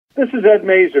This is Ed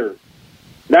Mazer,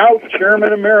 now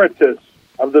Chairman Emeritus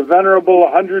of the venerable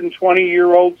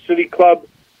 120-year-old City Club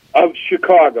of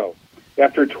Chicago.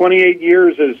 After 28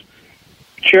 years as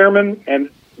Chairman and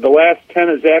the last 10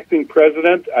 as Acting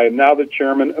President, I am now the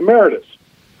Chairman Emeritus.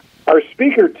 Our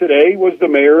speaker today was the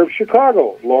Mayor of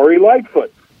Chicago, Lori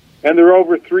Lightfoot, and there are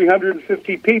over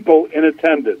 350 people in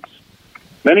attendance.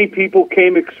 Many people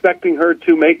came expecting her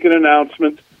to make an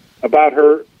announcement about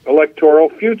her electoral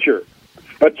future,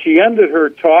 but she ended her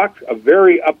talk, a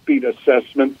very upbeat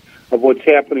assessment of what's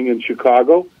happening in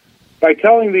Chicago, by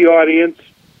telling the audience,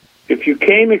 if you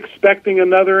came expecting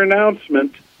another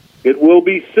announcement, it will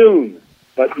be soon,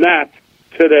 but not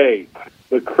today.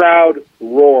 The crowd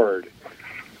roared.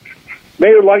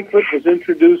 Mayor Lightfoot was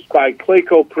introduced by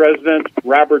Clayco President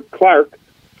Robert Clark,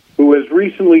 who has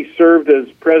recently served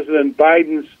as President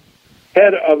Biden's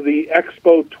head of the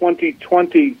Expo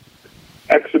 2020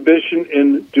 exhibition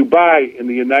in Dubai in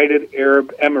the United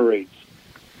Arab Emirates.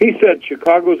 He said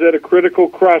Chicago's at a critical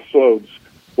crossroads,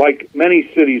 like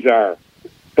many cities are.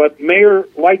 But Mayor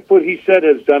Lightfoot, he said,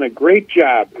 has done a great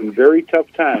job in very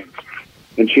tough times,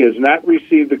 and she has not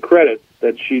received the credit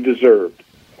that she deserved.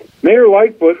 Mayor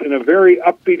Lightfoot, in a very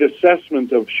upbeat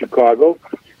assessment of Chicago,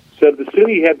 said the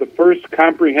city had the first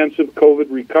comprehensive COVID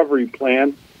recovery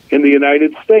plan in the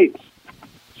United States.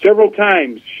 Several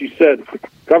times, she said,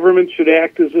 government should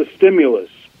act as a stimulus.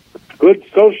 Good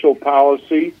social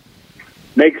policy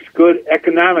makes good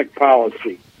economic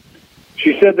policy.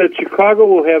 She said that Chicago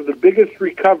will have the biggest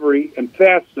recovery and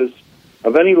fastest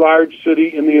of any large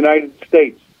city in the United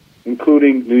States,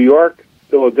 including New York,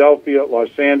 Philadelphia,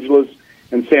 Los Angeles,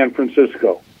 and San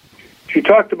Francisco. She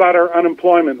talked about our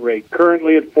unemployment rate,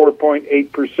 currently at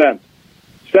 4.8%.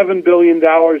 $7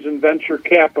 billion in venture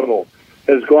capital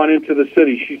has gone into the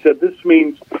city. She said this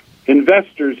means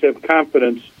investors have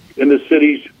confidence in the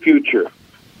city's future.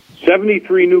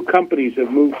 73 new companies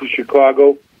have moved to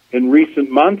Chicago in recent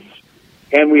months,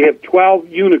 and we have 12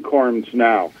 unicorns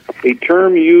now, a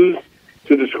term used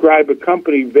to describe a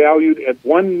company valued at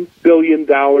 $1 billion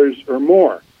or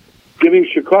more, giving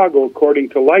Chicago, according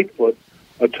to Lightfoot,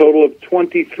 a total of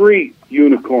 23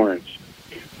 unicorns.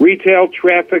 Retail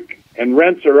traffic and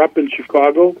rents are up in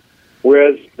Chicago,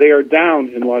 whereas they are down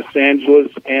in Los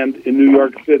Angeles and in New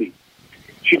York City.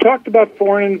 She talked about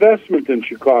foreign investment in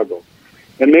Chicago,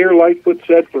 and Mayor Lightfoot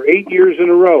said for 8 years in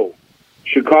a row,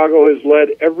 Chicago has led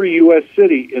every U.S.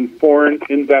 city in foreign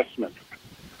investment.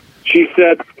 She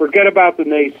said, forget about the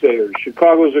naysayers.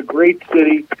 Chicago is a great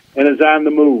city and is on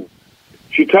the move.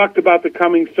 She talked about the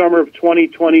coming summer of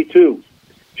 2022.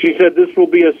 She said this will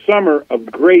be a summer of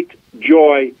great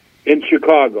joy in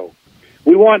Chicago.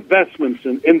 We want investments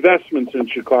in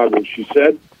Chicago, she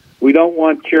said. We don't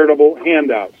want charitable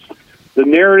handouts. The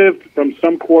narrative from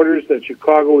some quarters that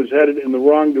Chicago is headed in the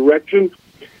wrong direction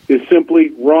is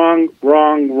simply wrong,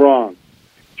 wrong, wrong.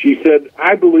 She said,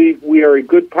 I believe we are a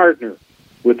good partner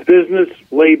with business,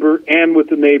 labor, and with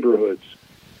the neighborhoods.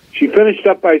 She finished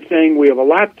up by saying we have a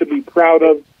lot to be proud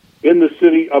of in the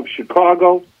city of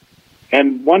Chicago.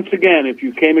 And once again, if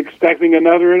you came expecting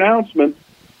another announcement,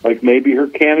 like maybe her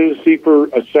candidacy for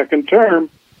a second term,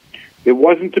 it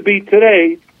wasn't to be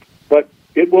today, but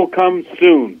it will come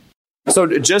soon. So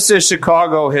just as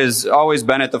Chicago has always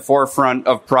been at the forefront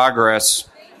of progress,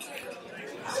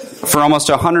 for almost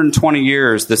 120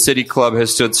 years, the City Club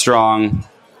has stood strong,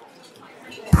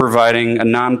 providing a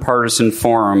nonpartisan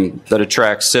forum that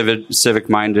attracts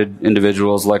civic-minded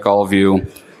individuals like all of you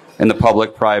in the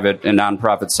public, private, and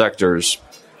nonprofit sectors.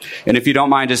 And if you don't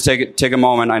mind, just take a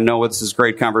moment. I know this is a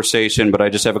great conversation, but I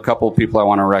just have a couple of people I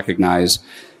want to recognize.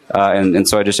 And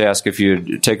so I just ask if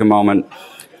you take a moment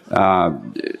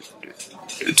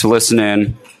to listen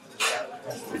in.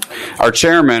 Our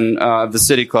chairman of the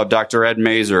City Club, Dr. Ed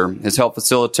Mazer, has helped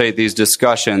facilitate these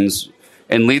discussions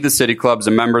and lead the City Club as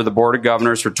a member of the Board of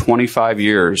Governors for 25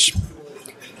 years,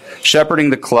 shepherding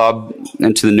the club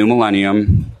into the new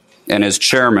millennium, and as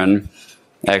chairman,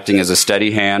 acting as a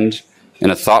steady hand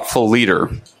and a thoughtful leader,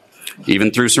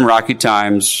 even through some rocky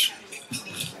times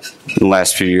in the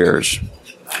last few years.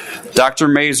 Dr.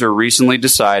 Mazer recently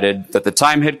decided that the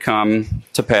time had come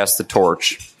to pass the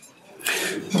torch.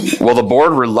 While the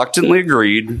board reluctantly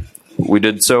agreed, we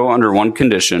did so under one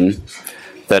condition,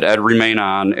 that Ed remain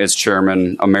on as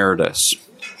chairman emeritus.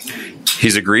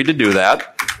 He's agreed to do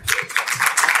that.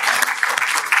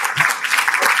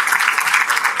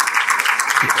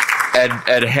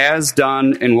 Ed has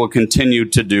done and will continue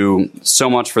to do so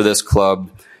much for this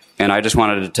club, and I just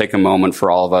wanted to take a moment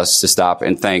for all of us to stop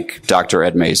and thank Dr.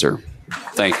 Ed Mazer.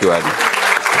 Thank you, Ed.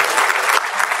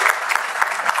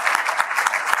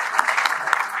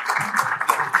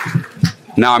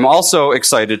 Now, I'm also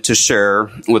excited to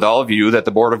share with all of you that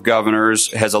the Board of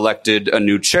Governors has elected a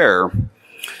new chair.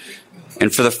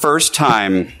 And for the first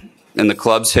time in the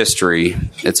club's history,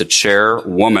 it's a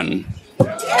chairwoman.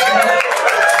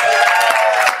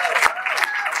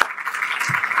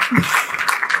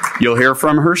 You'll hear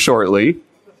from her shortly.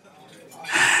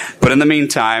 But in the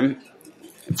meantime,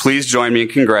 please join me in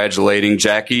congratulating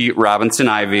Jackie Robinson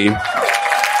Ivy,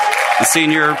 the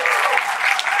senior...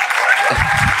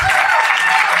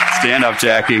 Stand up,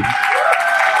 Jackie.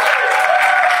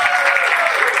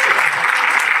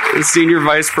 The Senior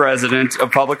Vice President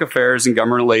of Public Affairs and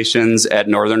Government Relations at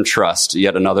Northern Trust,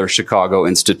 yet another Chicago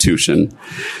institution,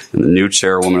 and the new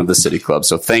chairwoman of the City Club.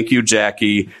 So thank you,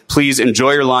 Jackie. Please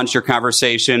enjoy your lunch, your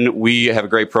conversation. We have a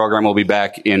great program. We'll be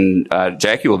back in,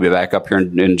 Jackie will be back up here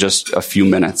in just a few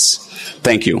minutes.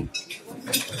 Thank you.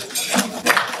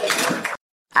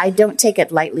 I don't take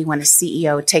it lightly when a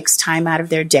CEO takes time out of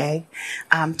their day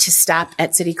to stop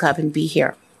at City Club and be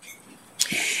here.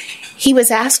 He was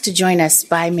asked to join us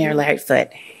by Mayor Lightfoot,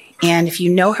 and if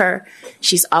you know her,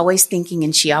 she's always thinking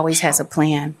and she always has a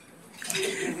plan.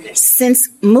 Since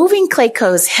moving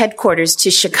Clayco's headquarters to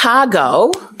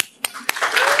Chicago,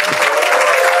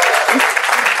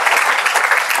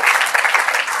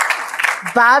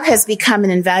 Bob has become an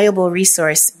invaluable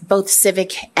resource, both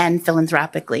civic and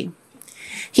philanthropically.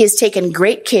 He has taken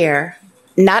great care,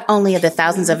 not only of the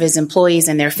thousands of his employees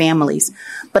and their families,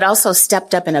 but also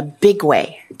stepped up in a big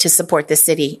way to support the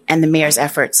city and the mayor's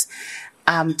efforts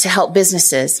to help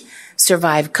businesses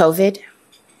survive COVID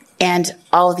and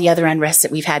all of the other unrest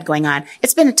that we've had going on.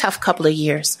 It's been a tough couple of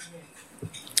years.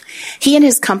 He and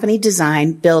his company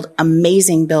Design build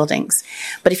amazing buildings.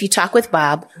 But if you talk with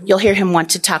Bob, you'll hear him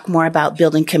want to talk more about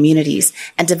building communities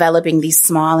and developing these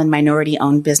small and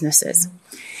minority-owned businesses.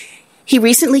 He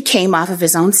recently came off of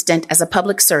his own stint as a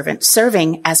public servant,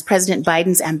 serving as President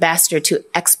Biden's ambassador to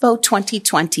Expo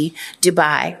 2020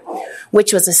 Dubai,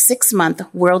 which was a 6-month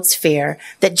World's Fair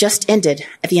that just ended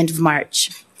at the end of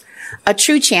March. A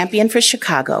true champion for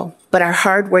Chicago, but our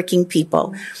hardworking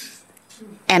people,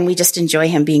 and we just enjoy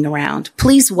him being around.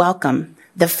 Please welcome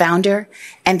the founder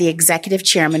and the executive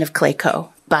chairman of Clayco,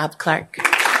 Bob Clark.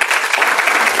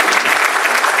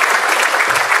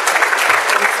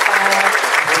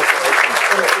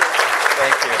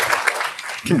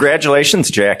 Congratulations,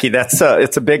 Jackie. It's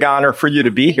a big honor for you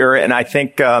to be here, and I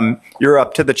think you're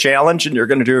up to the challenge, and you're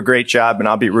going to do a great job, and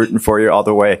I'll be rooting for you all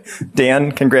the way.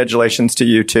 Dan, congratulations to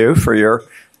you too for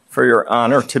your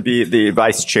honor to be the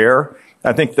vice chair.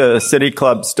 I think the City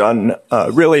Club's done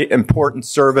a really important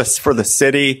service for the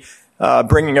city,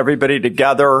 bringing everybody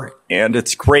together, and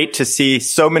it's great to see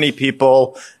so many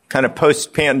people kind of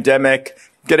post-pandemic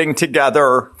getting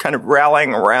together, kind of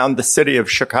rallying around the city of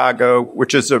Chicago,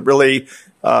 which is a really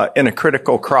in a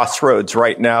critical crossroads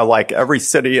right now, like every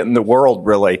city in the world,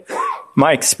 really.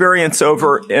 My experience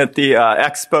over at the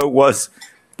Expo was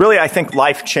really, I think,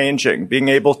 life-changing, being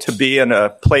able to be in a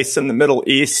place in the Middle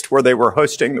East where they were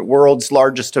hosting the world's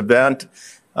largest event.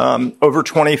 Over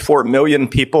 24 million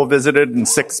people visited in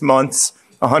 6 months,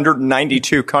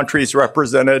 192 countries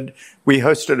represented. We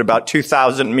hosted about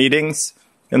 2,000 meetings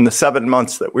in the 7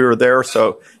 months that we were there.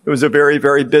 So it was a very,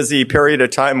 very busy period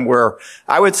of time where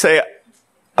I would say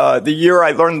the year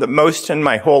I learned the most in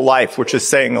my whole life, which is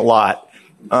saying a lot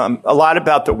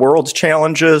about the world's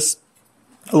challenges,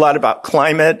 a lot about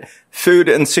climate, food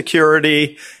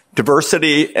insecurity,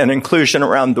 diversity and inclusion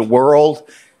around the world,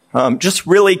 just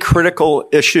really critical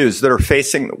issues that are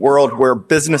facing the world where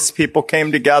business people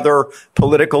came together,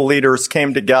 political leaders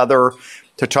came together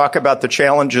to talk about the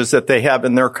challenges that they have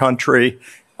in their country.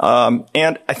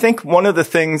 And I think one of the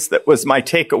things that was my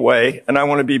takeaway, and I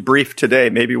want to be brief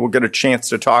today, maybe we'll get a chance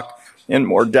to talk in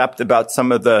more depth about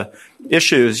some of the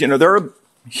issues. You know, there are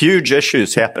huge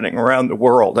issues happening around the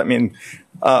world. I mean,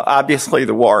 obviously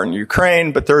the war in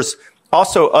Ukraine, but there's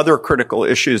also other critical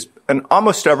issues, and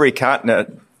almost every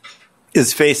continent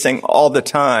is facing all the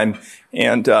time.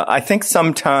 And I think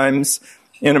sometimes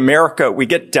in America, we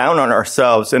get down on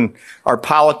ourselves, and our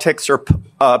politics are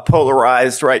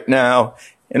polarized right now.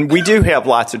 And we do have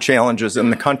lots of challenges in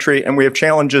the country, and we have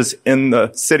challenges in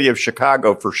the city of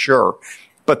Chicago for sure.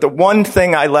 But the one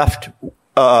thing I left,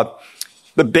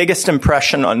 the biggest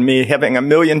impression on me, having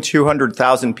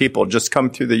 1,200,000 people just come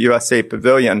through the USA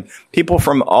Pavilion, people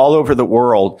from all over the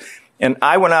world. And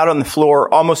I went out on the floor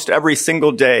almost every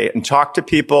single day and talked to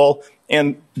people.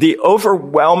 And the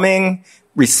overwhelming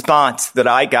response that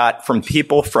I got from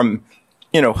people from,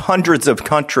 hundreds of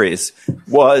countries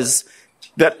was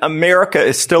that America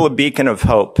is still a beacon of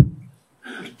hope.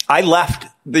 I left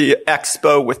the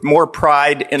expo with more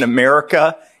pride in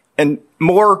America and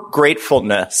more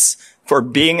gratefulness for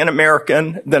being an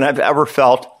American than I've ever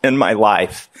felt in my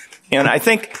life. And I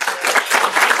think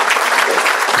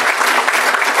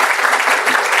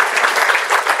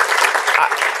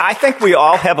we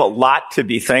all have a lot to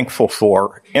be thankful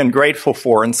for and grateful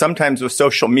for. And sometimes with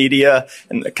social media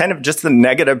and kind of just the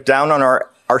negative down on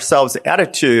ourselves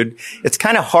attitude, it's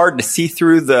kind of hard to see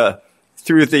through the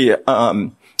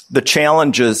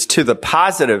challenges to the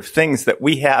positive things that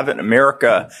we have in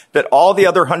America that all the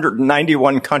other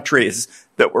 191 countries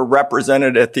that were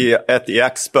represented at the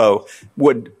expo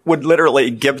would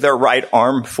literally give their right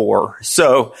arm for.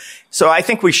 So I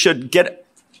think we should get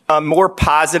a more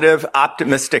positive,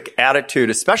 optimistic attitude,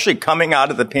 especially coming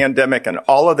out of the pandemic and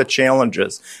all of the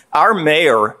challenges. Our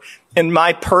mayor, in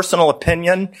my personal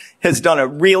opinion, has done a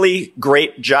really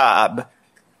great job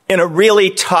in a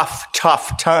really tough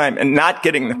time and not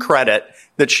getting the credit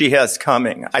that she has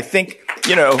coming. I think,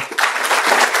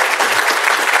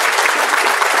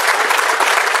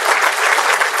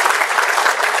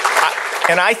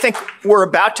 and I think we're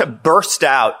about to burst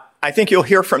out. I think you'll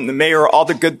hear from the mayor all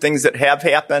the good things that have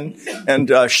happened,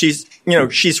 and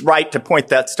she's right to point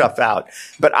that stuff out.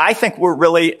 But I think we're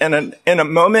really in a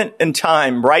moment in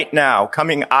time right now,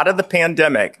 coming out of the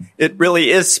pandemic. It really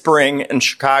is spring in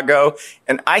Chicago,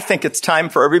 and I think it's time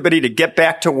for everybody to get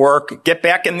back to work, get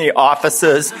back in the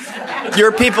offices.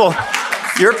 Your people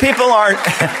aren't.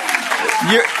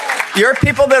 Your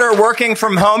people that are working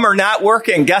from home are not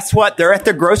working. Guess what? They're at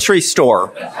the grocery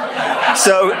store.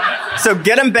 So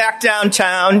get them back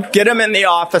downtown, get them in the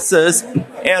offices,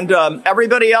 and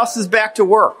everybody else is back to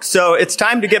work. So it's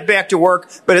time to get back to work,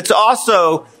 but it's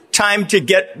also time to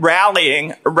get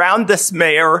rallying around this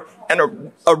mayor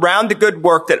and around the good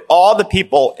work that all the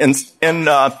people in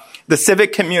the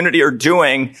civic community are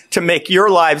doing to make your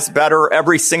lives better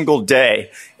every single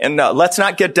day. And let's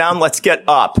not get down, let's get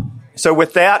up. So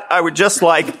with that, I would just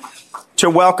like to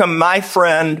welcome my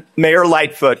friend, Mayor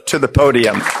Lightfoot, to the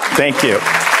podium. Thank you.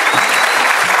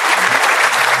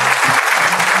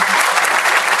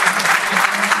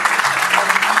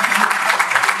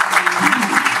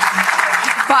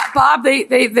 Bob,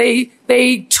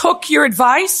 they took your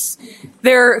advice,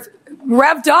 they're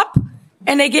revved up,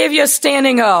 and they gave you a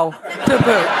standing O to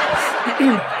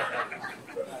boot.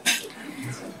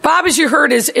 Bob, as you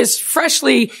heard, is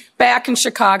freshly back in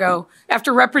Chicago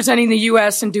after representing the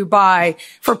U.S. in Dubai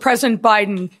for President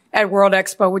Biden at World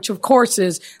Expo, which, of course,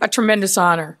 is a tremendous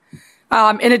honor.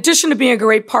 In addition to being a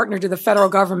great partner to the federal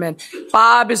government,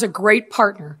 Bob is a great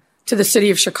partner to the city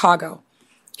of Chicago.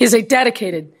 He's a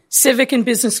dedicated civic and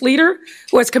business leader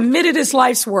who has committed his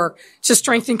life's work to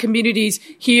strengthen communities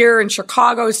here in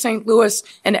Chicago, St. Louis,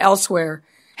 and elsewhere,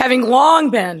 having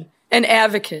long been an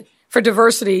advocate for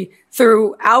diversity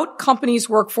throughout companies'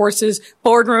 workforces,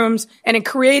 boardrooms, and in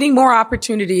creating more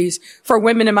opportunities for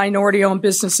women and minority-owned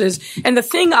businesses. And the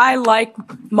thing I like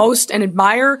most and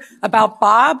admire about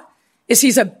Bob is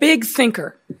he's a big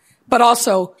thinker, but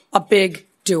also a big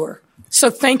doer. So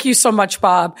thank you so much,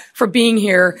 Bob, for being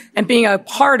here and being a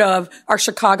part of our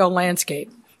Chicago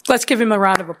landscape. Let's give him a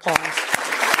round of applause.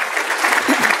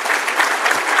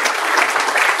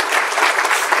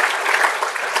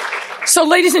 So,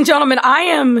 ladies and gentlemen, I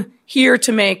am here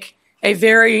to make a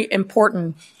very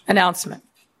important announcement.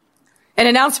 An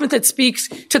announcement that speaks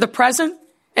to the present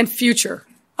and future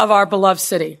of our beloved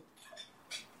city.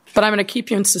 But I'm going to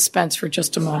keep you in suspense for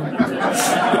just a moment.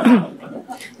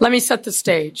 Let me set the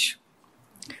stage.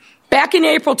 Back in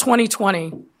April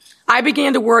 2020, I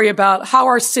began to worry about how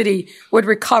our city would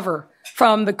recover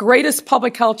from the greatest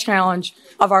public health challenge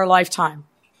of our lifetime.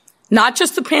 Not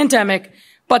just the pandemic,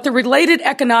 but the related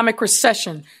economic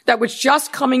recession that was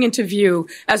just coming into view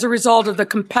as a result of the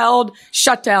compelled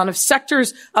shutdown of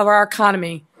sectors of our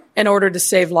economy in order to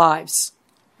save lives.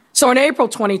 So in April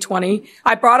 2020,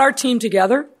 I brought our team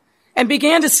together and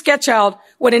began to sketch out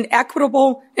what an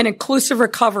equitable and inclusive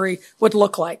recovery would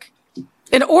look like.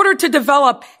 In order to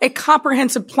develop a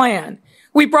comprehensive plan,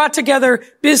 we brought together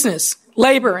business,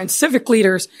 labor, and civic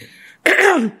leaders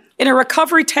in a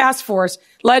recovery task force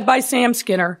led by Sam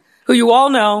Skinner, who you all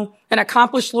know, an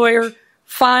accomplished lawyer,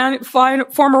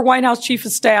 former White House chief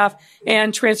of staff,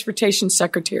 and transportation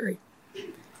secretary.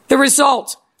 The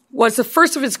result was the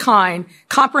first of its kind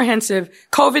comprehensive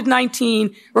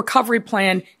COVID-19 recovery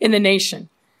plan in the nation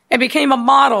and became a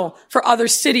model for other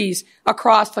cities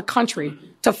across the country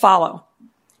to follow.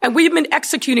 And we've been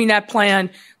executing that plan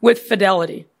with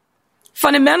fidelity.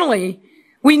 Fundamentally,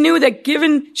 we knew that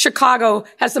given Chicago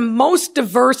has the most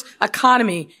diverse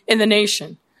economy in the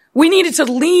nation, we needed to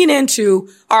lean into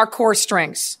our core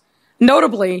strengths,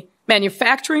 notably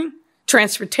manufacturing,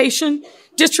 transportation,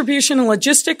 distribution and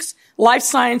logistics, life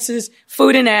sciences,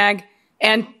 food and ag,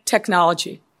 and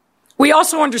technology. We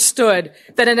also understood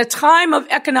that in a time of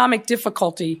economic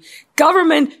difficulty,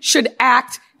 government should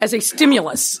act as a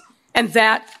stimulus, and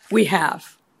that we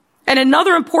have. And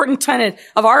another important tenet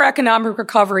of our economic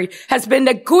recovery has been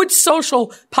that good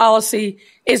social policy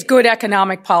is good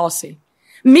economic policy,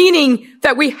 meaning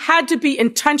that we had to be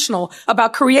intentional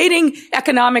about creating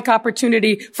economic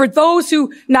opportunity for those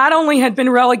who not only had been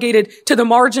relegated to the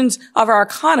margins of our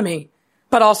economy,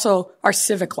 but also our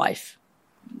civic life.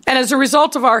 And as a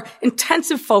result of our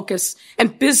intensive focus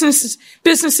and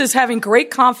businesses having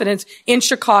great confidence in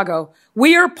Chicago,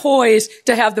 we are poised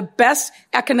to have the best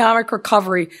economic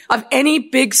recovery of any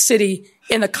big city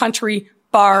in the country,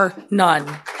 bar none.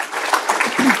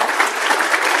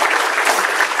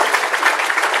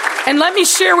 And let me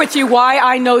share with you why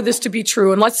I know this to be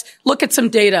true. And let's look at some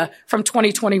data from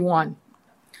 2021.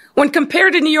 When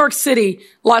compared to New York City,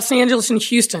 Los Angeles, and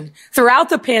Houston, throughout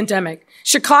the pandemic,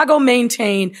 Chicago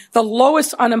maintained the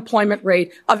lowest unemployment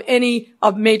rate of any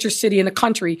major city in the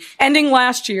country, ending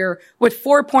last year with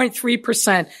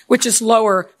 4.3%, which is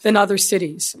lower than other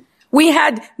cities. We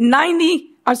had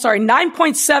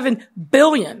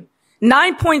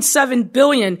 9.7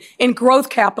 billion in growth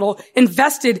capital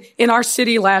invested in our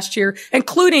city last year,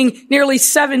 including nearly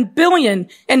 $7 billion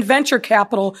in venture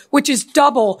capital, which is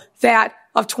double that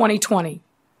of 2020.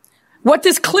 What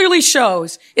this clearly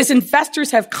shows is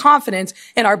investors have confidence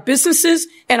in our businesses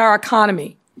and our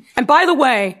economy. And by the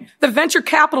way, the venture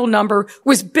capital number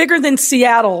was bigger than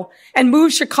Seattle and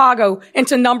moved Chicago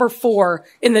into number 4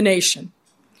 in the nation.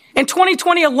 In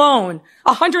 2020 alone,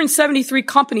 173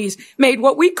 companies made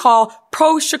what we call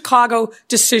pro-Chicago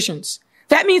decisions.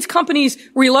 That means companies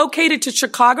relocated to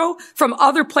Chicago from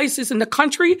other places in the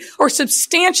country or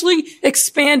substantially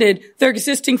expanded their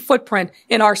existing footprint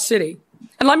in our city.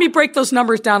 And let me break those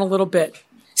numbers down a little bit.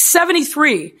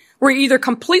 73 were either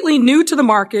completely new to the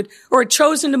market or had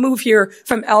chosen to move here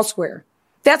from elsewhere.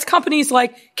 That's companies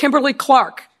like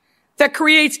Kimberly-Clark that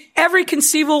creates every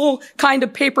conceivable kind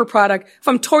of paper product,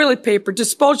 from toilet paper,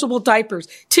 disposable diapers,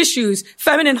 tissues,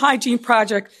 feminine hygiene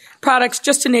products,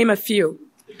 just to name a few.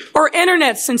 Or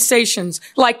internet sensations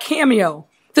like Cameo,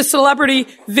 the celebrity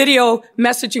video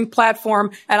messaging platform.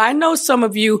 And I know some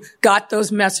of you got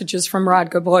those messages from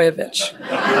Rod Gaboyevich.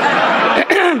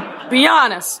 Be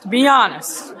honest.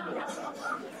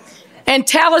 And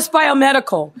Talis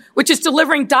Biomedical, which is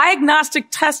delivering diagnostic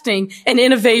testing and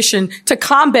innovation to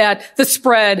combat the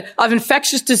spread of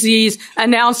infectious disease,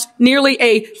 announced nearly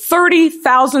a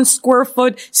 30,000 square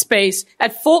foot space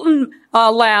at Fulton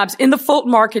Labs in the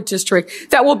Fulton Market District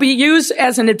that will be used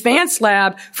as an advanced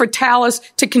lab for Talis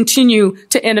to continue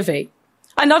to innovate.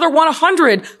 Another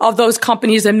 100 of those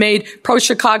companies that made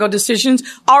pro-Chicago decisions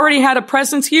already had a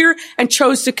presence here and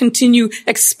chose to continue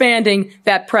expanding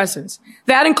that presence.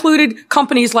 That included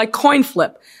companies like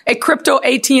CoinFlip, a crypto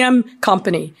ATM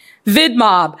company,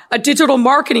 VidMob, a digital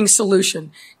marketing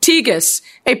solution, Tegas,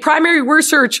 a primary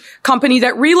research company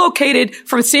that relocated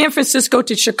from San Francisco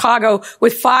to Chicago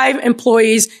with 5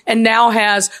 employees and now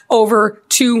has over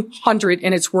 200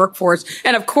 in its workforce.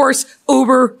 And of course,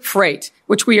 Uber Freight,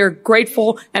 which we are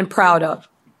grateful and proud of.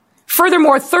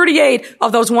 Furthermore, 38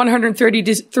 of those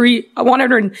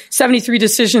 173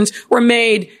 decisions were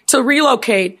made to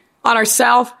relocate on our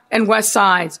south and west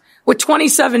sides, with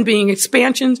 27 being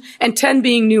expansions and 10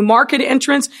 being new market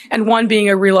entrants and 1 being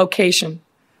a relocation.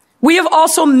 We have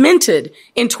also minted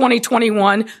in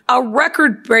 2021 a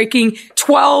record-breaking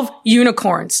 12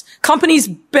 unicorns, companies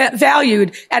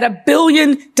valued at $1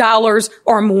 billion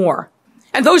or more.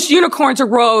 And those unicorns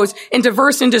arose in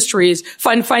diverse industries,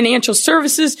 from financial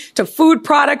services to food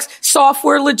products,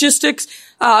 software, logistics,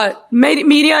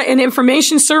 media and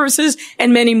information services,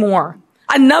 and many more.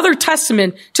 Another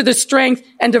testament to the strength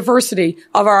and diversity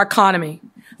of our economy.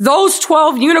 Those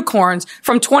 12 unicorns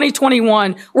from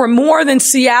 2021 were more than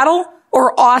Seattle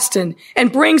or Austin,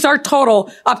 and brings our total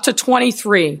up to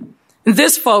 23.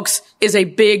 This, folks, is a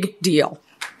big deal.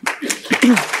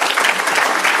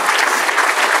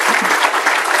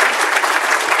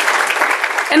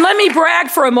 And let me brag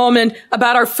for a moment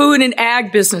about our food and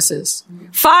ag businesses.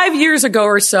 5 years ago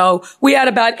or so, we had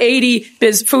about 80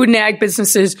 food and ag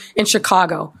businesses in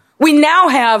Chicago. We now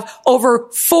have over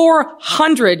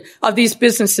 400 of these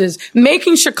businesses,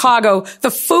 making Chicago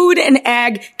the food and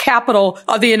ag capital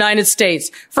of the United States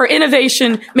for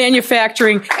innovation,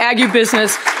 manufacturing,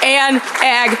 agribusiness, and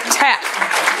ag tech.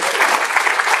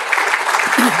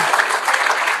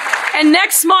 And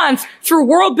next month, through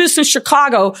World Business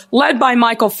Chicago, led by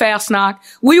Michael Fastnacht,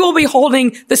 we will be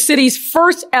holding the city's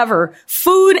first ever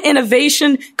food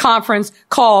innovation conference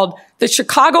called the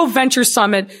Chicago Venture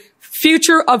Summit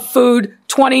Future of Food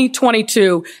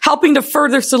 2022, helping to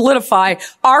further solidify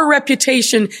our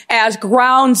reputation as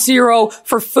ground zero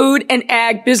for food and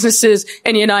ag businesses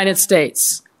in the United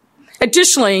States.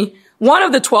 Additionally, one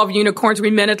of the 12 unicorns we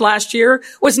minted last year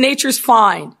was Nature's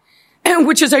Fine,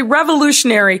 which is a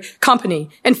revolutionary company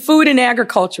in food and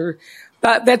agriculture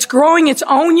that's growing its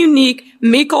own unique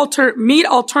meat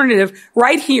alternative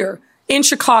right here in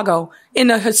Chicago in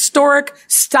the historic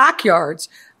stockyards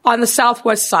on the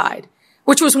southwest side,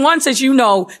 which was once, as you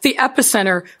know, the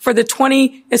epicenter for the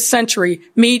 20th century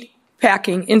meat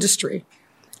packing industry.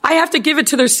 I have to give it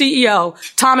to their CEO,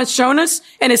 Thomas Jonas,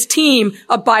 and his team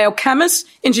of biochemists,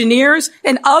 engineers,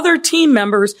 and other team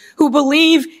members who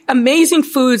believe amazing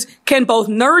foods can both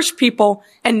nourish people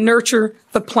and nurture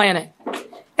the planet.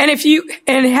 And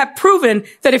have proven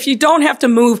that if you don't have to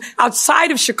move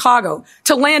outside of Chicago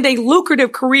to land a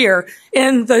lucrative career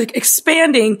in the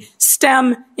expanding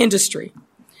STEM industry.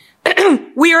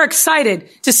 We are excited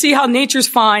to see how Nature's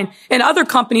Fine and other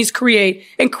companies create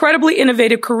incredibly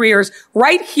innovative careers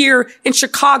right here in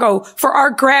Chicago for our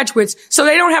graduates so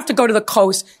they don't have to go to the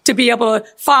coast to be able to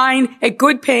find a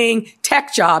good paying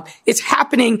tech job. It's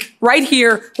happening right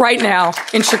here, right now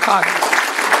in Chicago.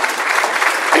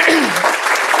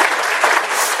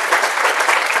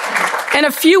 And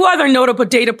a few other notable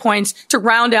data points to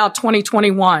round out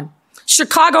 2021.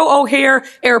 Chicago O'Hare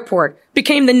Airport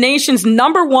became the nation's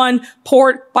 #1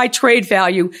 port by trade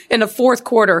value in the fourth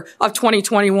quarter of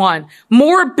 2021.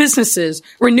 More businesses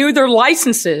renewed their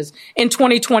licenses in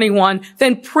 2021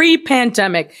 than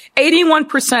pre-pandemic,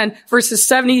 81% versus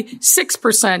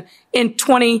 76% in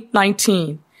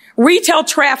 2019. Retail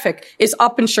traffic is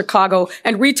up in Chicago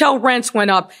and retail rents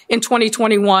went up in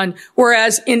 2021,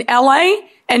 whereas in LA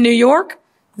and New York,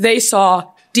 they saw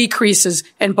decreases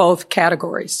in both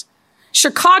categories.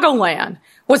 Chicagoland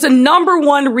was the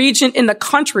 #1 region in the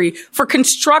country for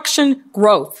construction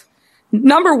growth.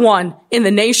 #1 in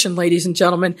the nation, ladies and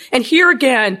gentlemen. And here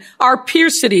again, our peer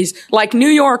cities like New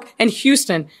York and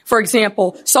Houston, for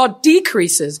example, saw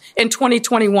decreases in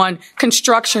 2021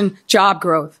 construction job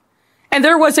growth. And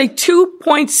there was a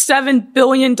 $2.7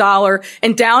 billion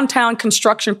in downtown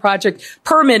construction project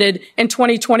permitted in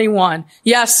 2021.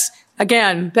 Yes,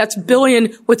 again, that's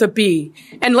billion with a B.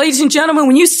 And ladies and gentlemen,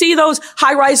 when you see those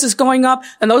high rises going up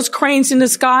and those cranes in the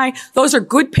sky, those are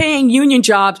good paying union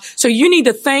jobs. So you need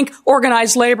to thank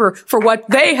organized labor for what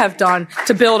they have done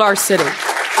to build our city.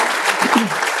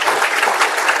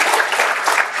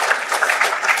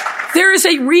 There is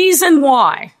a reason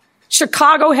why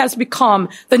Chicago has become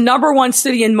the #1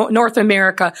 city in North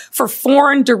America for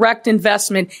foreign direct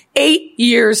investment 8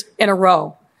 years in a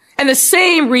row. And the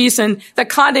same reason that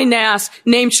Condé Nast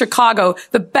named Chicago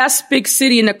the best big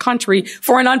city in the country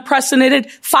for an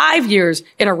unprecedented 5 years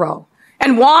in a row.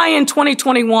 And why in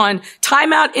 2021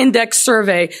 Time Out Index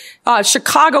survey,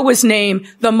 Chicago was named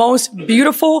the most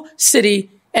beautiful city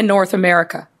in North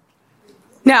America.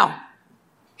 Now,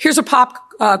 here's a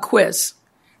pop quiz.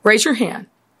 Raise your hand.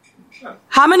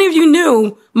 How many of you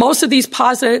knew most of these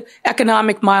positive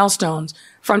economic milestones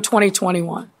from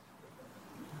 2021?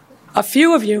 A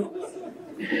few of you.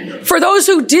 For those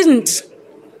who didn't,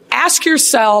 ask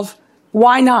yourself,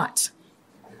 why not?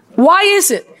 Why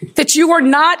is it that you are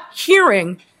not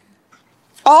hearing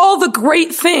all the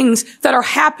great things that are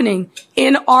happening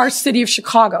in our city of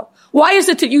Chicago? Why is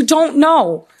it that you don't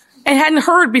know and hadn't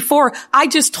heard before I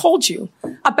just told you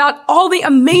about all the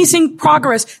amazing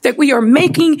progress that we are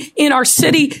making in our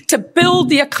city to build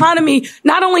the economy,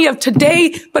 not only of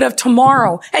today, but of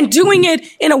tomorrow, and doing it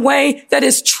in a way that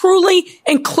is truly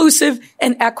inclusive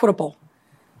and equitable.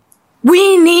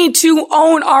 We need to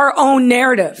own our own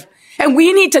narrative. And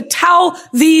we need to tell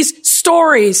these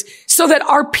stories so that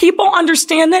our people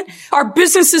understand it, our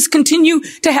businesses continue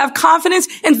to have confidence,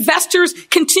 investors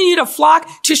continue to flock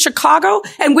to Chicago,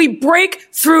 and we break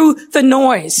through the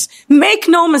noise. Make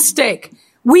no mistake,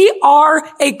 we are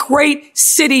a great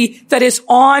city that is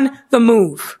on the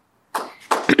move.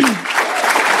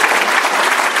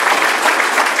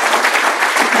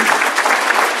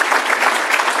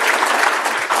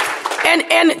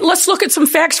 And let's look at some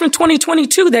facts from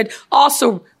 2022 that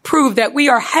also prove that we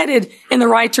are headed in the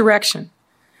right direction.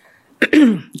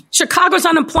 Chicago's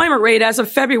unemployment rate as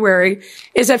of February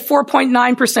is at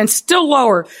 4.9%, still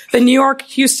lower than New York,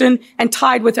 Houston, and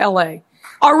tied with LA.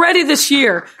 Already this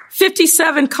year,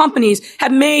 57 companies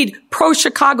have made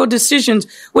pro-Chicago decisions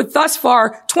with thus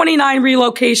far 29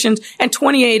 relocations and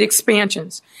 28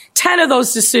 expansions. 10 of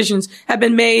those decisions have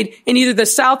been made in either the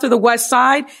South or the West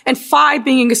Side, and 5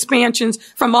 being expansions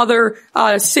from other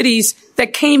cities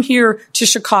that came here to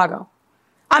Chicago.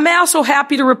 I'm also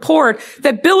happy to report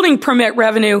that building permit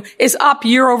revenue is up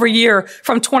year over year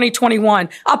from 2021,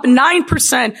 up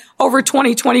 9% over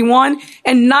 2021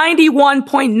 and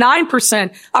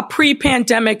 91.9% of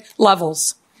pre-pandemic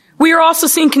levels. We are also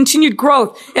seeing continued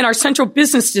growth in our central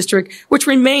business district, which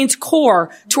remains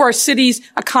core to our city's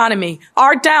economy.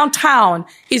 Our downtown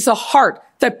is the heart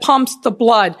that pumps the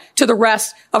blood to the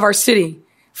rest of our city.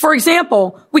 For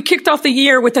example, we kicked off the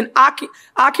year with an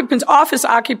office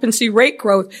occupancy rate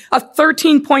growth of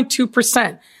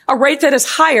 13.2%, a rate that is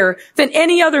higher than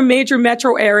any other major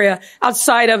metro area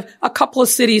outside of a couple of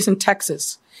cities in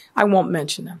Texas. I won't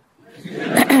mention them.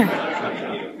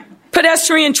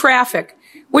 Pedestrian traffic,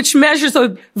 which measures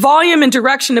the volume and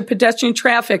direction of pedestrian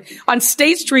traffic on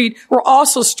State Street, were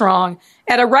also strong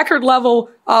at a record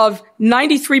level of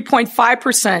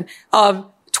 93.5% of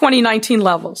 2019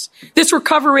 levels. This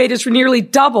recovery rate is nearly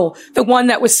double the one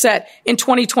that was set in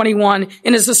 2021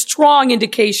 and is a strong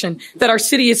indication that our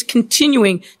city is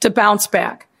continuing to bounce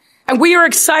back. And we are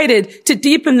excited to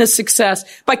deepen this success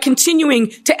by continuing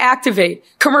to activate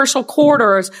commercial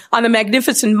corridors on the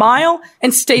Magnificent Mile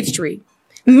and State Street.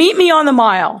 Meet Me on the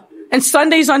Mile and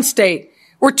Sundays on State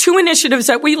were 2 initiatives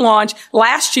that we launched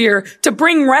last year to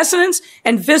bring residents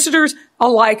and visitors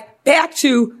alike back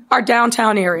to our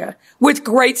downtown area with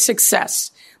great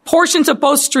success. Portions of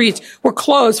both streets were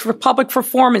closed for public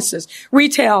performances,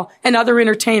 retail, and other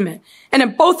entertainment. And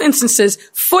in both instances,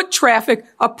 foot traffic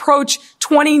approached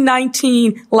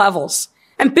 2019 levels.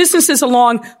 And businesses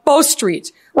along both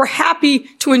streets were happy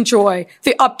to enjoy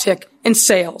the uptick in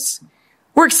sales.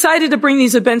 We're excited to bring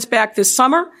these events back this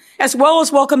summer, as well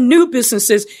as welcome new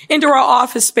businesses into our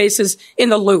office spaces in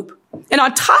the Loop. And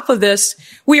on top of this,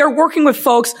 we are working with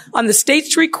folks on the State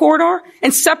Street corridor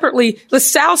and separately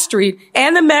LaSalle Street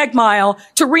and the Mag Mile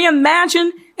to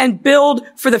reimagine and build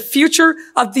for the future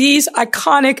of these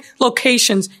iconic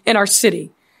locations in our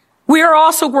city. We are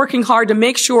also working hard to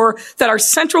make sure that our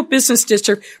central business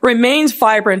district remains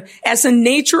vibrant as the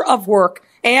nature of work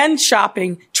and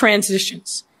shopping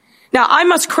transitions. Now, I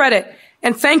must credit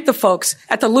and thank the folks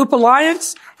at the Loop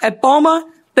Alliance, at BOMA,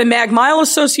 the Mag Mile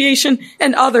Association,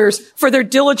 and others for their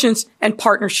diligence and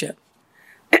partnership.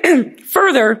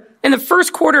 Further, in the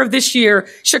first quarter of this year,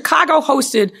 Chicago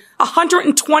hosted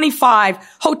 125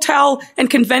 hotel and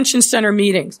convention center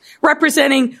meetings,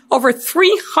 representing over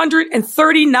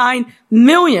 $339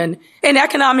 million in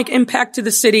economic impact to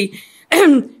the city,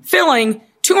 filling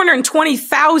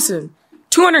 220,000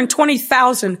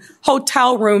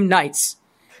 hotel room nights.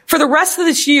 For the rest of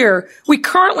this year, we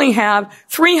currently have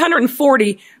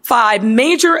 345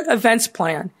 major events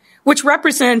planned, which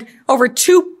represent over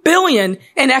 $2 billion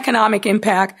in economic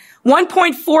impact,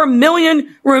 1.4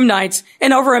 million room nights,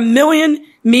 and over 1 million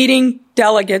meeting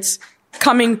delegates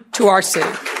coming to our city.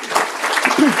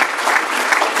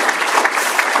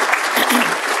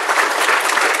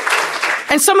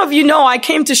 And some of you know I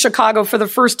came to Chicago for the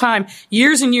first time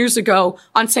years and years ago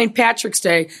on St. Patrick's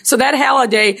Day. So that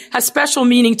holiday has special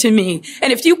meaning to me.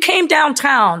 And if you came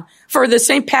downtown for the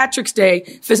St. Patrick's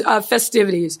Day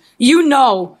festivities, you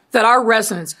know that our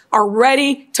residents are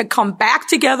ready to come back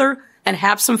together and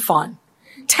have some fun.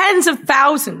 Tens of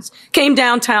thousands came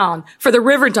downtown for the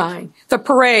River Dine, the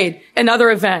parade, and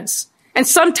other events. And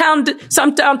some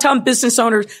downtown business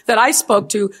owners that I spoke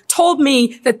to told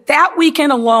me that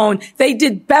weekend alone, they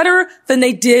did better than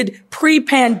they did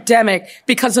pre-pandemic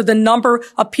because of the number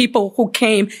of people who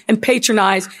came and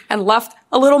patronized and left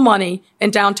a little money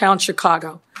in downtown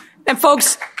Chicago. And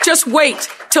folks, just wait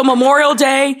till Memorial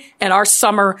Day and our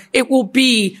summer. It will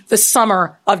be the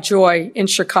summer of joy in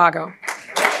Chicago.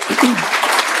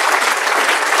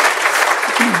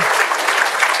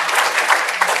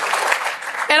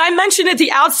 And I mentioned at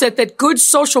the outset that good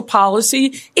social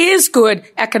policy is good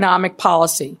economic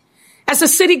policy. As a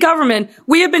city government,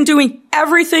 we have been doing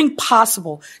everything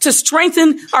possible to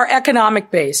strengthen our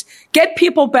economic base, get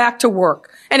people back to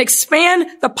work, and expand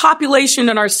the population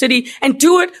in our city, and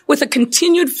do it with a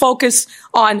continued focus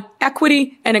on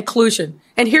equity and inclusion.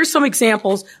 And here's some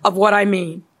examples of what I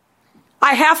mean.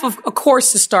 I have, of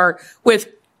course, to start with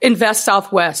Invest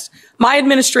Southwest, my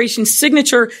administration's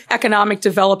signature economic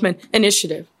development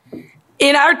initiative.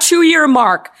 In our 2-year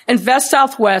mark, Invest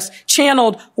Southwest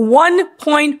channeled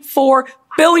 $1.4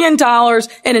 billion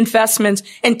in investments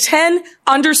in 10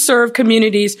 underserved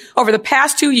communities over the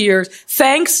past 2 years,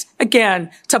 thanks again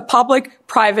to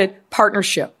public-private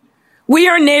partnership. We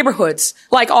are in neighborhoods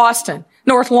like Austin,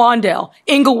 North Lawndale,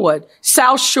 Inglewood,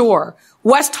 South Shore,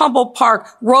 West Humboldt Park,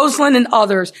 Roseland, and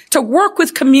others to work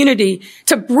with community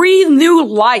to breathe new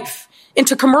life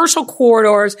into commercial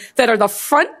corridors that are the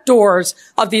front doors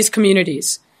of these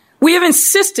communities. We have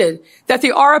insisted that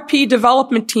the RFP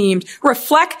development teams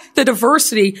reflect the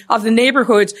diversity of the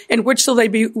neighborhoods in which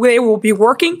they will be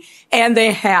working, and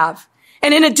they have.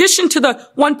 And in addition to the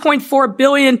 $1.4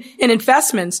 billion in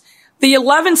investments, the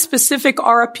 11 specific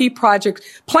RFP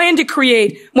projects plan to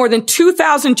create more than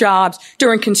 2,000 jobs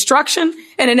during construction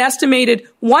and an estimated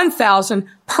 1,000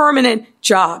 permanent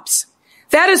jobs.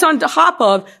 That is on top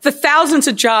of the thousands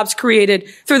of jobs created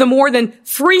through the more than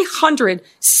 300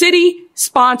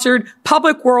 city-sponsored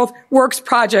public works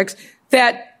projects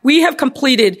that we have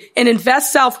completed in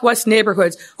Invest Southwest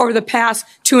neighborhoods over the past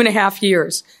 2.5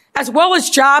 years, as well as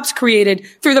jobs created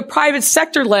through the private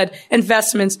sector-led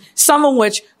investments, some of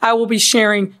which I will be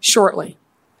sharing shortly.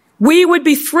 We would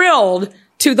be thrilled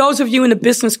to those of you in the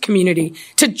business community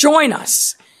to join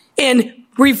us in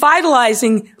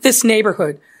revitalizing this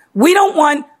neighborhood. We don't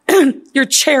want your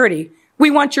charity. We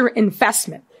want your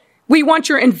investment. We want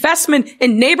your investment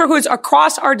in neighborhoods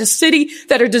across our city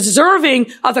that are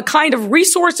deserving of the kind of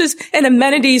resources and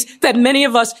amenities that many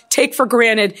of us take for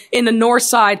granted in the north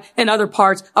side and other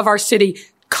parts of our city.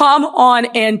 Come on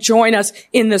and join us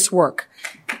in this work.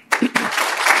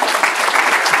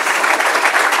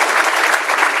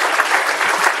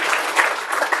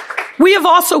 We have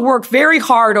also worked very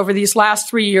hard over these last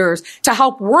 3 years to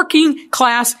help working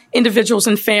class individuals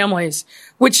and families,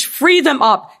 which free them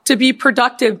up to be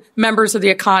productive members of the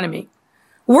economy.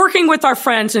 Working with our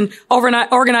friends in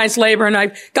organized labor, and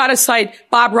I've got to cite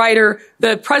Bob Reiter,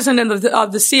 the president of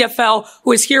the CFL,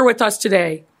 who is here with us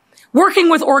today. Working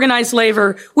with organized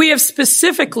labor, we have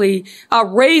specifically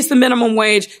raised the minimum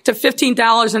wage to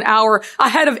 $15 an hour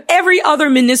ahead of every other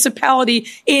municipality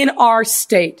in our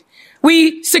state.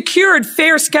 We secured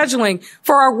fair scheduling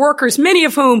for our workers, many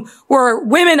of whom were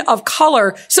women of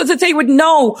color, so that they would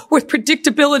know with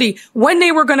predictability when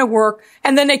they were going to work,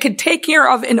 and then they could take care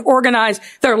of and organize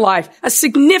their life. A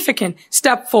significant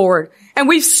step forward. And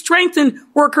we've strengthened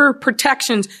worker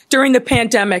protections during the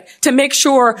pandemic to make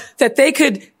sure that they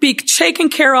could be taken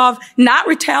care of, not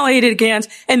retaliated against,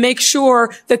 and make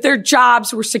sure that their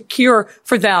jobs were secure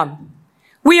for them.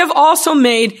 We have also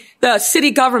made the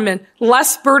city government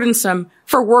less burdensome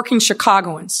for working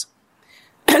Chicagoans.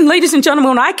 And ladies and gentlemen,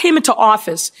 when I came into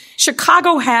office,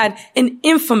 Chicago had an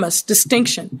infamous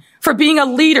distinction for being a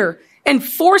leader and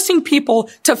forcing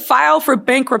people to file for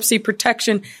bankruptcy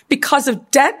protection because of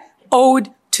debt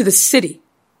owed to the city.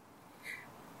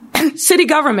 City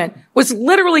government was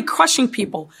literally crushing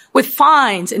people with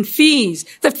fines and fees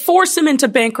that forced them into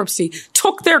bankruptcy,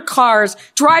 took their cars,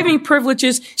 driving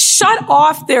privileges, shut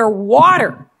off their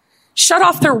water,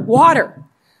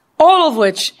 all of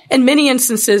which, in many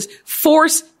instances,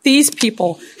 force these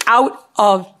people out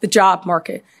of the job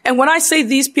market. And when I say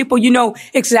these people, you know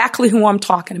exactly who I'm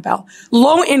talking about.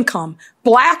 Low income,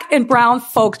 black and brown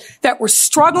folks that were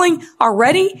struggling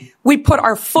already. We put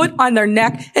our foot on their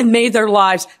neck and made their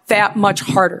lives that much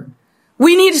harder.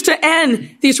 We needed to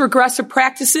end these regressive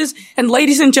practices. And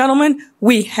ladies and gentlemen,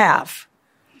 we have.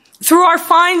 Through our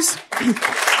fines,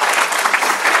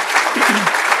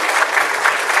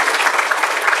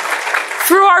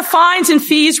 and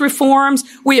fees reforms,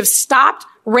 we have stopped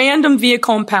random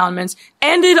vehicle impoundments,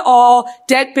 ended all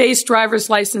debt-based driver's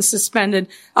license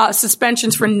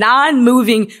suspensions for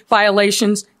non-moving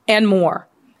violations, and more.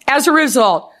 As a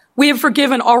result, we have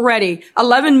forgiven already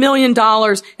 $11 million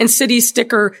in city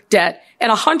sticker debt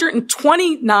and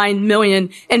 $129 million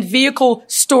in vehicle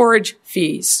storage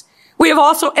fees. We have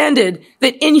also ended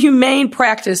the inhumane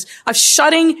practice of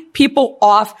shutting people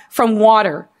off from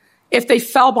water if they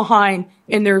fell behind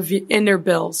in their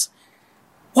bills.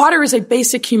 Water is a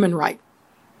basic human right,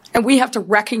 and we have to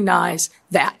recognize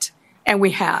that, and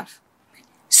we have.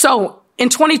 So in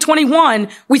 2021,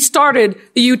 we started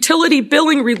the Utility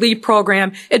Billing Relief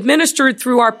Program administered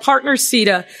through our partner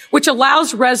CETA, which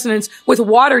allows residents with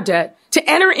water debt to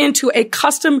enter into a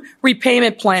custom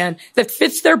repayment plan that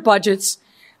fits their budgets.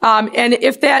 And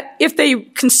if they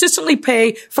consistently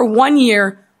pay for 1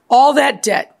 year, all that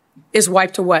debt is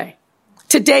wiped away.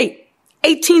 To date,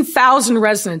 18,000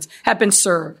 residents have been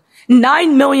served.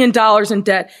 $9 million in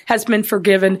debt has been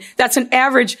forgiven. That's an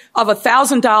average of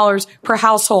 $1,000 per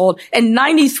household, and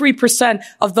 93%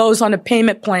 of those on a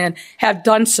payment plan have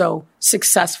done so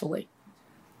successfully.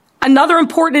 Another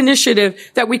important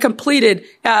initiative that we completed,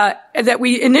 that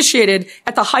we initiated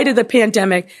at the height of the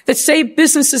pandemic that saved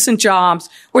businesses and jobs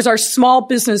was our Small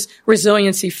Business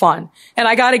Resiliency Fund. And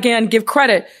I got to again give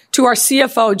credit to our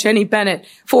CFO, Jenny Bennett,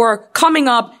 for coming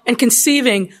up and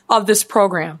conceiving of this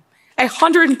program.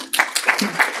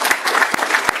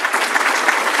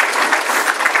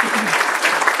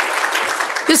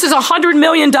 This is a $100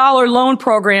 million loan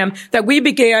program that we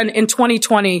began in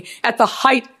 2020 at the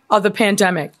height of the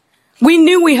pandemic. We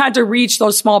knew we had to reach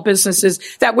those small businesses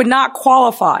that would not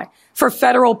qualify for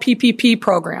federal PPP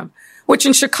program, which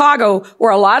in Chicago were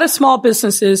a lot of small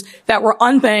businesses that were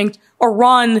unbanked or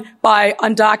run by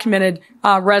undocumented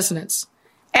residents.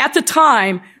 At the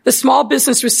time, the Small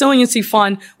Business Resiliency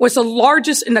Fund was the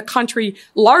largest in the country,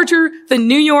 larger than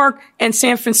New York and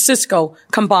San Francisco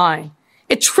combined.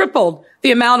 It tripled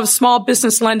the amount of small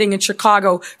business lending in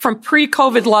Chicago from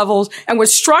pre-COVID levels and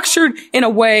was structured in a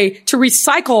way to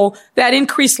recycle that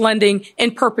increased lending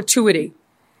in perpetuity.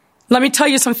 Let me tell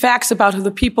you some facts about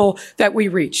the people that we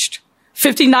reached.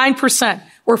 59%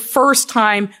 were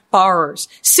first-time borrowers.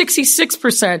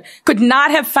 66% could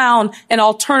not have found an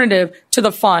alternative to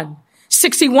the fund.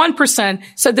 61%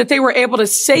 said that they were able to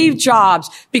save jobs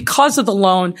because of the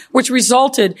loan, which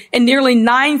resulted in nearly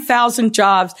 9,000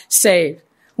 jobs saved.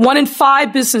 1 in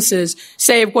 5 businesses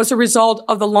saved was a result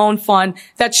of the loan fund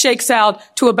that shakes out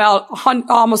to about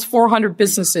almost 400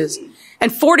 businesses.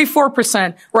 And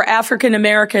 44% were African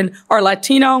American or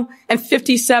Latino, and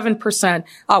 57%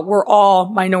 were all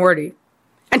minority.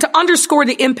 And to underscore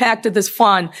the impact of this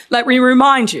fund, let me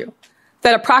remind you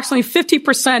that approximately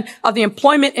 50% of the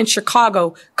employment in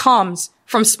Chicago comes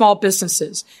from small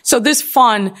businesses. So this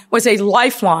fund was a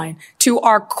lifeline to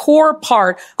our core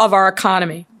part of our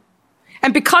economy.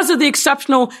 And because of the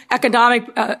exceptional economic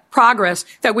progress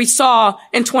that we saw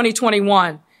in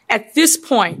 2021, at this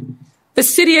point, the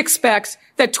city expects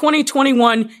that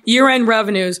 2021 year-end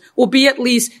revenues will be at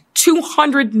least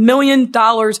 $200 million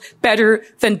better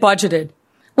than budgeted,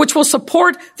 which will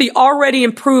support the already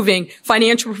improving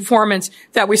financial performance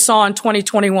that we saw in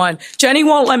 2021. Jenny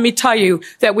won't let me tell you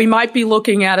that we might be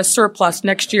looking at a surplus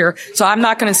next year, so I'm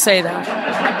not going to say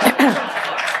that.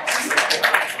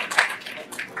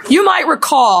 You might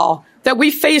recall that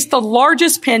we faced the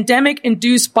largest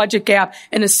pandemic-induced budget gap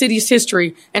in the city's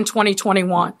history in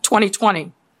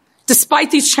 2020.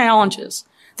 Despite these challenges,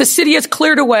 the city has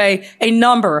cleared away a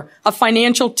number of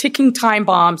financial ticking time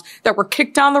bombs that were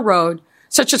kicked down the road,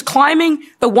 such as climbing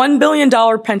the $1 billion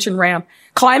pension ramp,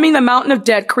 climbing the mountain of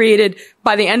debt created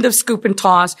by the end of Scoop and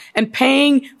Toss, and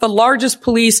paying the largest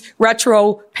police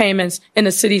retro payments in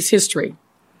the city's history.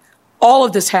 All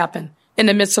of this happened in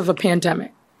the midst of a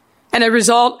pandemic. And a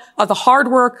result of the hard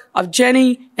work of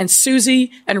Jenny and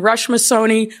Susie and Rush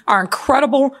Masoni, our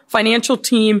incredible financial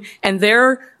team and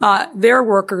their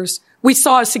workers, we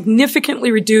saw a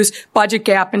significantly reduced budget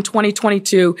gap in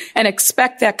 2022 and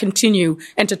expect that continue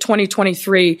into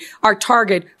 2023, our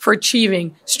target for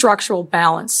achieving structural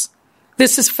balance.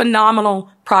 This is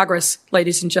phenomenal progress,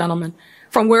 ladies and gentlemen,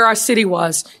 from where our city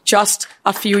was just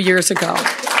a few years ago.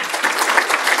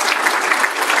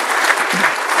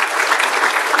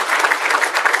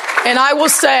 And I will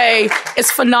say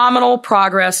it's phenomenal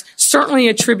progress, certainly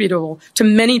attributable to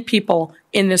many people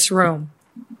in this room.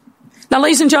 Now,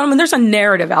 ladies and gentlemen, there's a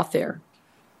narrative out there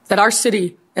that our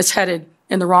city is headed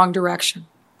in the wrong direction.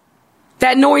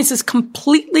 That noise is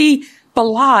completely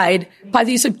belied by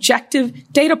these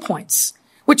objective data points,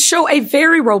 which show a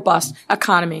very robust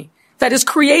economy that is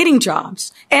creating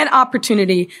jobs and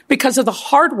opportunity because of the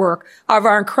hard work of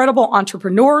our incredible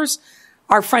entrepreneurs,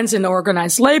 our friends in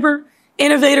organized labor,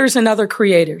 innovators, and other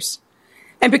creators.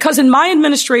 And because in my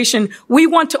administration, we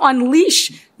want to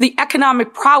unleash the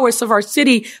economic prowess of our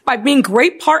city by being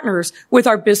great partners with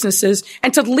our businesses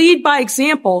and to lead by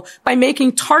example by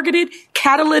making targeted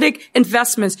catalytic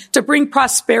investments to bring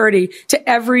prosperity to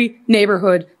every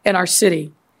neighborhood in our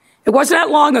city. It wasn't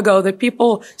that long ago that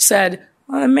people said,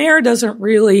 well, the mayor doesn't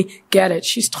really get it.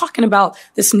 She's talking about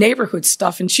this neighborhood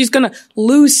stuff and she's going to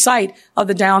lose sight of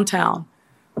the downtown.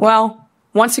 Well,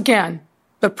 once again,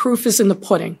 the proof is in the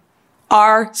pudding.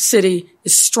 Our city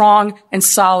is strong and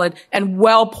solid and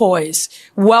well poised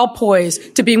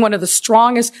to be one of the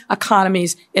strongest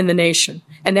economies in the nation.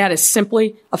 And that is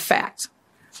simply a fact.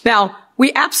 Now,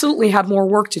 we absolutely have more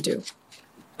work to do,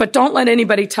 but don't let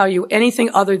anybody tell you anything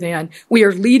other than we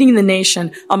are leading the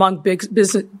nation among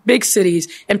big cities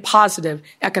in positive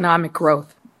economic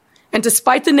growth. And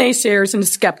despite the naysayers and the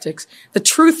skeptics, the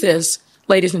truth is,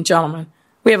 ladies and gentlemen,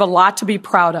 we have a lot to be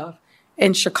proud of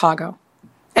in Chicago.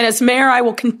 And as mayor, I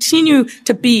will continue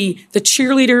to be the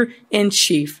cheerleader in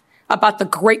chief about the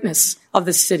greatness of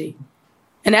the city.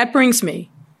 And that brings me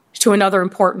to another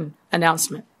important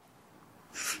announcement.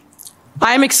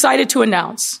 I am excited to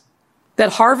announce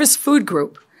that Harvest Food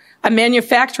Group, a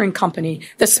manufacturing company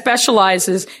that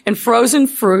specializes in frozen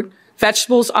fruit,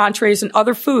 vegetables, entrees, and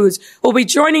other foods, will be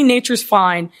joining Nature's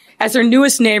Fine as their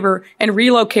newest neighbor and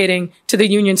relocating to the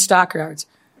Union Stockyards.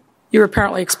 You're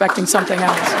apparently expecting something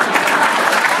else.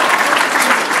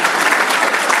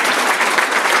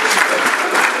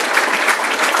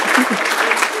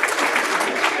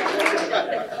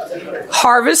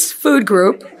 Harvest Food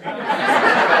Group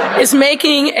is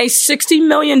making a $60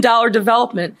 million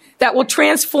development that will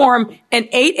transform an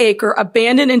 8-acre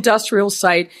abandoned industrial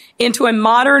site into a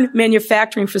modern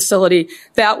manufacturing facility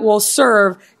that will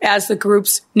serve as the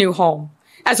group's new home,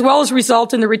 as well as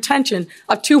result in the retention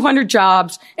of 200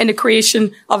 jobs and the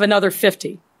creation of another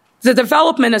 50. The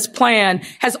development as planned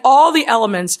has all the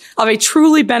elements of a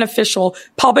truly beneficial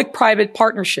public-private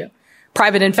partnership: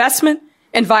 private investment,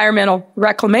 environmental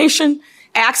reclamation,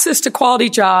 access to quality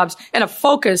jobs, and a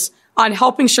focus on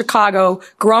helping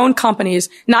Chicago-grown companies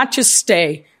not just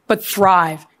stay, but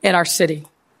thrive in our city.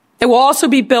 It will also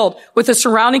be built with the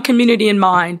surrounding community in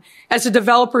mind, as the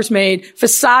developers made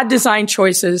facade design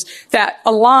choices that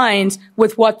aligns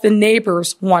with what the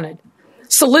neighbors wanted.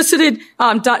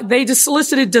 They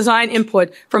solicited design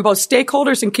input from both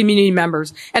stakeholders and community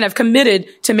members and have committed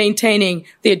to maintaining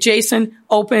the adjacent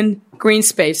open green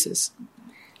spaces.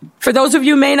 For those of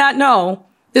you who may not know,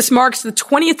 this marks the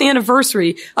 20th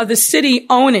anniversary of the city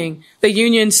owning the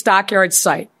Union Stockyard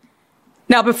site.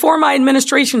 Now, before my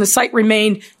administration, the site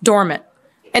remained dormant,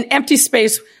 an empty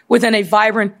space within a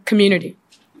vibrant community.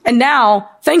 And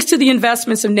now, thanks to the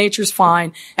investments of Nature's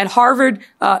Fine and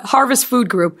Harvest Food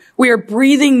Group, we are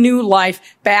breathing new life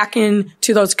back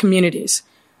into those communities.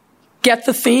 Get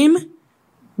the theme?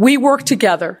 We work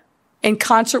together in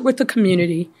concert with the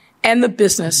community and the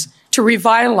business to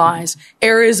revitalize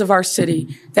areas of our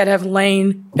city that have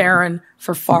lain barren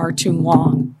for far too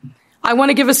long. I want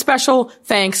to give a special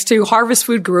thanks to Harvest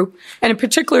Food Group, and in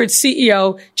particular its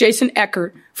CEO, Jason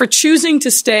Eckert, for choosing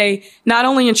to stay not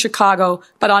only in Chicago,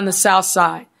 but on the South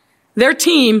Side. Their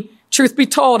team, truth be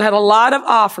told, had a lot of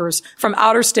offers from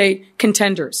outer state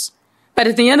contenders. But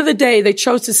at the end of the day, they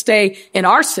chose to stay in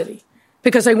our city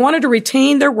because they wanted to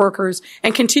retain their workers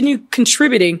and continue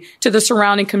contributing to the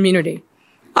surrounding community.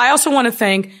 I also want to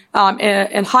thank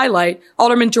and highlight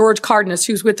Alderman George Cardenas,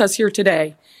 who's with us here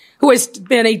today, who has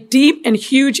been a deep and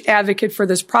huge advocate for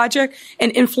this project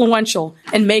and influential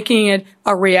in making it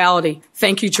a reality.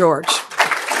 Thank you, George.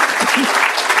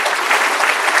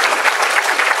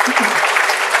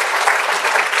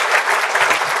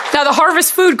 Now, the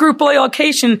Harvest Food Group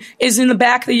location is in the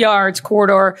back of the yards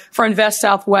corridor for Invest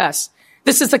Southwest.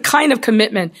 This is the kind of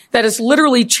commitment that is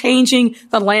literally changing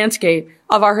the landscape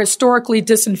of our historically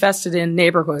disinvested in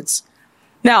neighborhoods.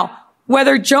 Now,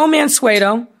 whether Joe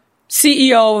Mansueto,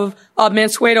 CEO of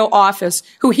Mansueto Office,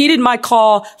 who heeded my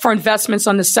call for investments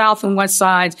on the south and west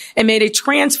sides and made a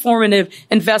transformative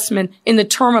investment in the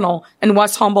terminal in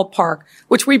West Humboldt Park,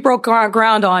 which we broke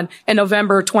ground on in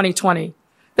November 2020.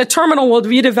 The terminal will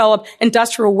redevelop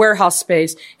industrial warehouse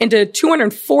space into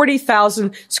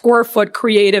 240,000 square foot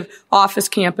creative office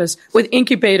campus with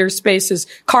incubator spaces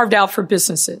carved out for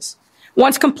businesses.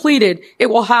 Once completed, it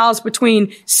will house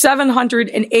between 700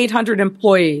 and 800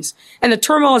 employees, and the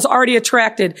terminal has already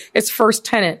attracted its first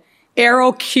tenant,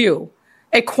 AeroQ,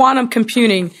 a quantum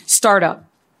computing startup.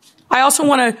 I also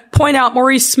want to point out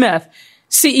Maurice Smith,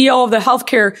 CEO of the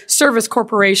Healthcare Service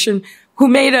Corporation, who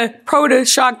made a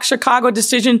pro-Chicago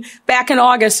decision back in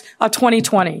August of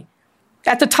 2020.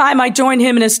 At the time, I joined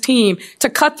him and his team to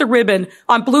cut the ribbon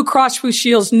on Blue Cross Blue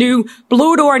Shield's new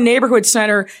Blue Door Neighborhood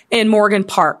Center in Morgan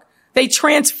Park. They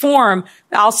transformed,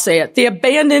 I'll say it, the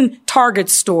abandoned Target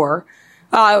store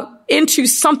into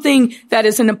something that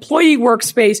is an employee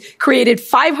workspace, created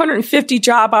 550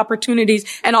 job opportunities,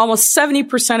 and almost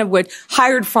 70% of which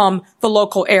hired from the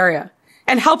local area,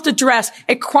 and helped address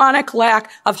a chronic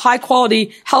lack of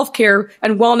high-quality healthcare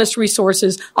and wellness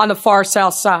resources on the far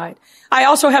south side. I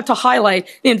also have to highlight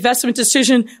the investment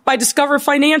decision by Discover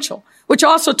Financial, which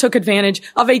also took advantage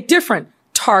of a different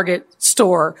Target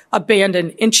store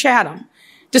abandoned in Chatham.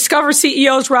 Discover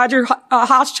CEOs Roger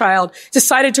Hochschild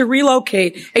decided to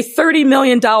relocate a $30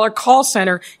 million call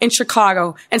center in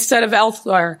Chicago instead of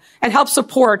elsewhere and help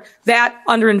support that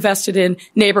underinvested in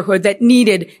neighborhood that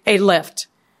needed a lift.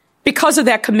 Because of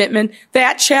that commitment,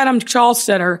 that Chatham Call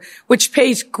Center, which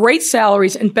pays great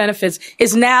salaries and benefits,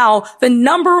 is now the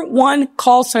 #1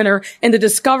 call center in the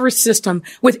Discover system,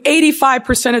 with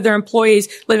 85% of their employees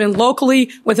living locally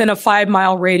within a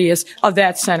 5-mile radius of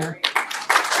that center.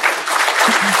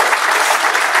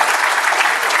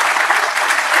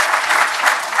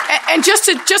 And just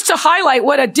to highlight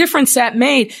what a difference that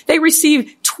made, they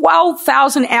received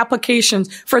 12,000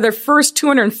 applications for their first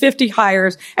 250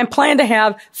 hires and plan to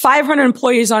have 500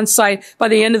 employees on site by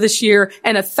the end of this year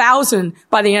and 1,000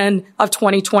 by the end of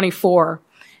 2024.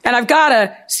 And I've got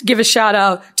to give a shout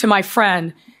out to my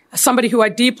friend, somebody who I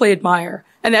deeply admire,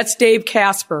 and that's Dave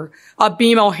Casper of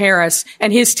BMO Harris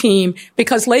and his team,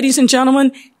 because ladies and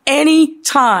gentlemen,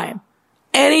 anytime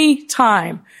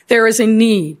there is a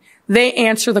need, they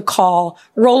answer the call,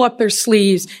 roll up their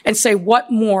sleeves, and say, what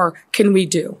more can we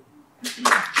do?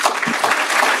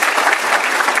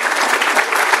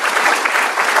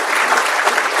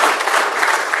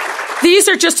 These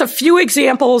are just a few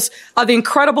examples of the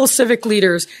incredible civic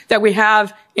leaders that we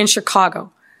have in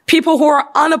Chicago. People who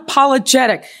are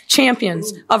unapologetic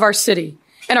champions of our city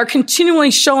and are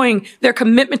continually showing their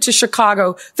commitment to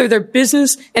Chicago through their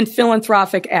business and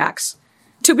philanthropic acts.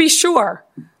 To be sure,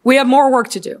 we have more work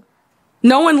to do.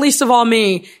 No one, least of all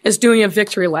me, is doing a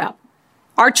victory lap.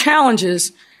 Our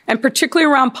challenges, and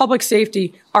particularly around public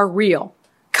safety, are real,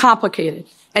 complicated,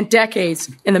 and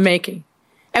decades in the making.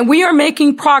 And we are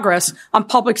making progress on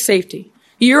public safety.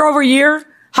 Year over year,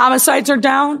 homicides are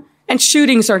down and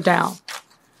shootings are down.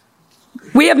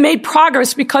 We have made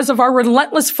progress because of our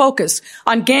relentless focus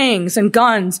on gangs and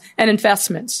guns and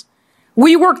investments.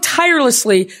 We work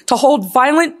tirelessly to hold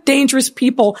violent, dangerous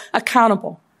people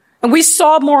accountable. And we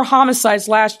saw more homicides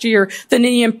last year than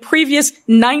in previous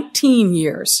 19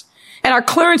 years. And our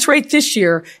clearance rate this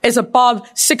year is above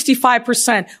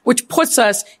 65%, which puts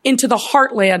us into the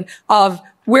heartland of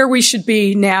where we should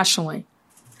be nationally.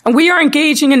 And we are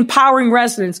engaging in empowering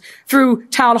residents through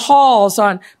town halls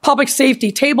on public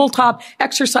safety, tabletop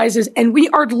exercises, and we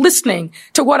are listening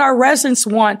to what our residents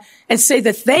want and say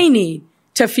that they need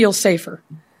to feel safer.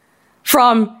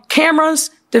 From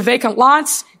cameras to vacant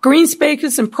lots, green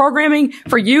spaces and programming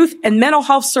for youth and mental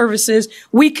health services,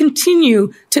 we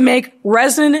continue to make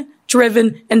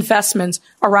resident-driven investments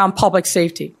around public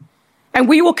safety. And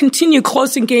we will continue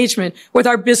close engagement with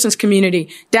our business community,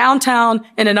 downtown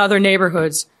and in other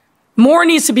neighborhoods. More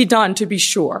needs to be done, to be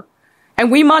sure.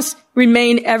 And we must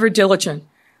remain ever diligent.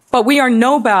 But we are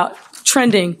no doubt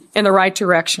trending in the right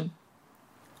direction.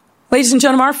 Ladies and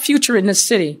gentlemen, our future in this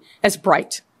city is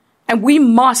bright. And we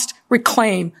must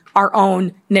reclaim our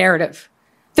own narrative.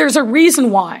 There's a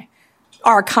reason why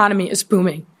our economy is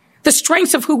booming. The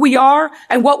strengths of who we are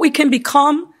and what we can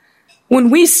become, when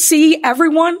we see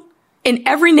everyone in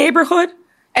every neighborhood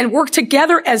and work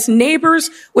together as neighbors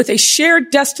with a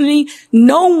shared destiny,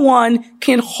 no one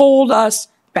can hold us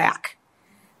back.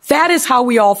 That is how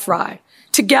we all thrive,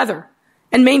 together,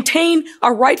 and maintain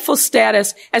our rightful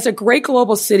status as a great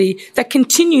global city that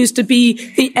continues to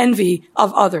be the envy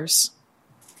of others.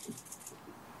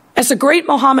 As the great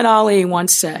Muhammad Ali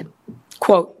once said,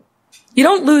 quote, "You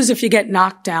don't lose if you get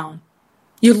knocked down.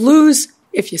 You lose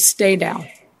if you stay down."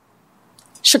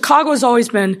 Chicago has always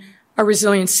been a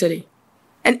resilient city.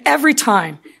 And every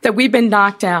time that we've been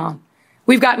knocked down,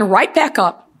 we've gotten right back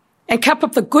up and kept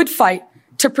up the good fight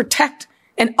to protect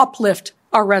and uplift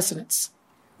our residents.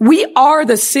 We are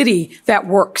the city that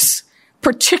works,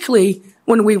 particularly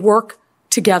when we work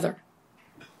together.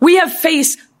 We have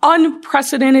faced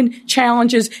unprecedented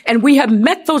challenges, and we have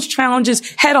met those challenges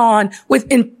head on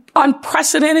with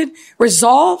unprecedented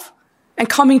resolve and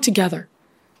coming together.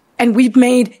 And we've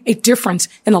made a difference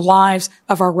in the lives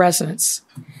of our residents,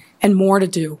 and more to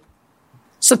do.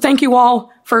 So thank you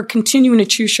all for continuing to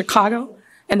choose Chicago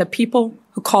and the people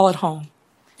who call it home.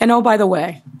 And oh, by the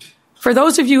way, for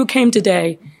those of you who came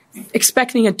today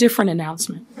expecting a different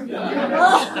announcement,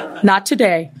 not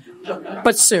today,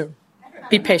 but soon.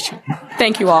 Be patient.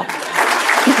 Thank you all.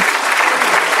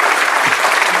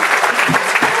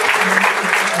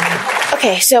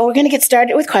 Okay, so we're going to get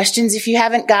started with questions. If you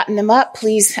haven't gotten them up,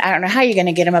 please, I don't know how you're going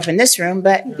to get them up in this room,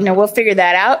 but, we'll figure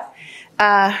that out.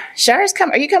 Shara's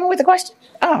coming. Are you coming with a question?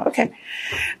 Oh, okay.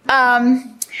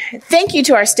 Thank you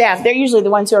to our staff. They're usually the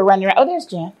ones who are running around. Oh, there's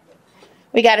Jan.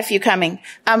 We got a few coming.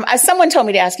 Someone told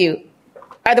me to ask you,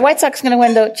 are the White Sox going to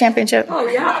win the championship? Oh,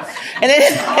 yeah. And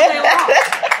then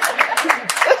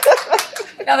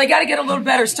now, they got to get a little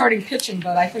better starting pitching,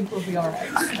 but I think we'll be all right.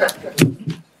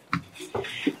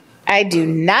 I do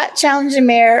not challenge the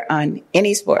mayor on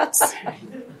any sports.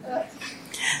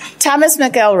 Thomas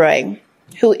McElroy,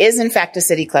 who is in fact a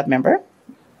City Club member.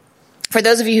 For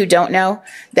those of you who don't know,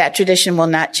 that tradition will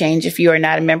not change. If you are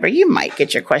not a member, you might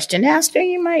get your question asked or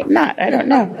you might not. I don't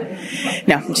know.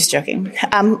 No, I'm just joking.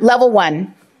 Level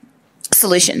 1,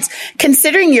 solutions.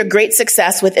 Considering your great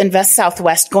success with Invest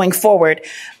Southwest going forward,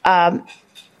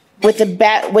 with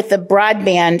the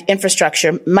broadband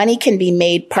infrastructure, money can be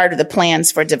made part of the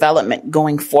plans for development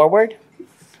going forward?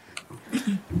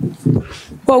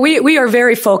 Well, we are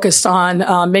very focused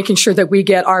on making sure that we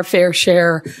get our fair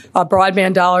share of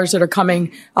broadband dollars that are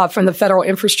coming from the federal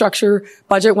infrastructure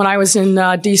budget. When I was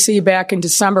in D.C. back in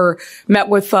December, met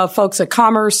with folks at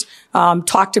Commerce,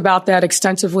 talked about that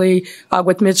extensively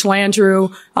with Mitch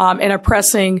Landrieu, and are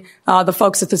pressing the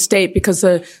folks at the state because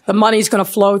the money is going to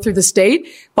flow through the state.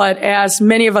 But as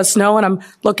many of us know, and I'm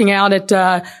looking out at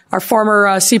our former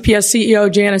CPS CEO,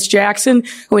 Janice Jackson,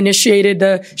 who initiated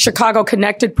the Chicago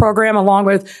Connected program along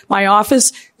with my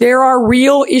office, there are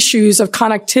real issues of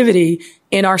connectivity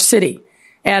in our city.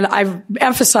 And I've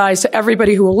emphasized to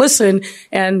everybody who will listen,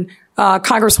 and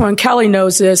Congresswoman Kelly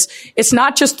knows this, it's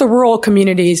not just the rural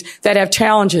communities that have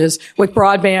challenges with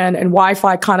broadband and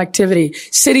Wi-Fi connectivity.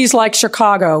 Cities like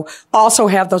Chicago also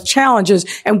have those challenges,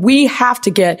 and we have to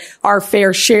get our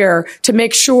fair share to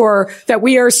make sure that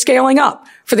we are scaling up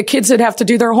for the kids that have to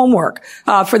do their homework,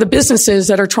 for the businesses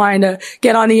that are trying to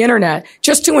get on the internet,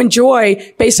 just to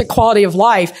enjoy basic quality of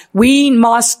life. We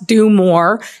must do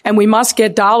more, and we must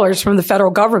get dollars from the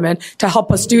federal government to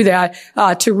help us do that,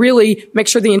 to really make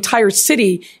sure the entire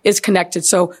city is connected.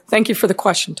 So thank you for the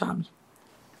question, Tom.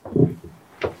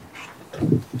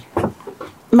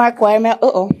 Mark Weimer,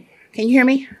 can you hear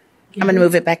me? I'm going to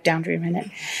move it back down for a minute.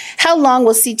 How long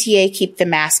will CTA keep the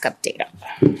mask update up?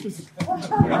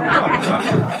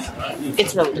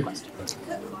 It's really the question.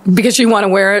 Because you want to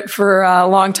wear it for a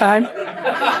long time?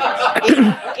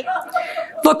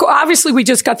 Look, obviously, we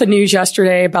just got the news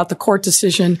yesterday about the court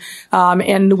decision,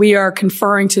 and we are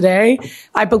conferring today.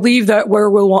 I believe that where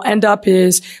we will end up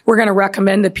is we're going to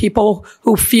recommend that people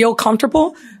who feel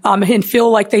comfortable and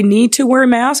feel like they need to wear a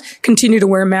mask continue to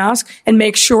wear a mask, and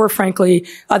make sure, frankly,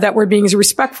 that we're being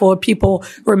respectful of people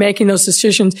who are making those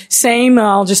decisions. Same,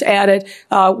 I'll just add it,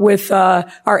 with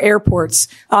our airports.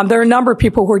 There are a number of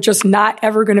people who are just not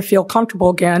ever going to feel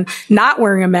comfortable again not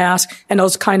wearing a mask in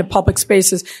those kind of public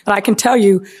spaces. And I can tell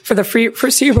you, for the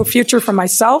foreseeable future for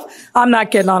myself, I'm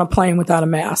not getting on a plane without a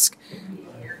mask.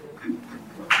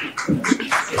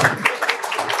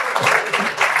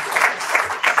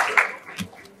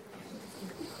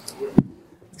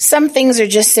 Some things are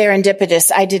just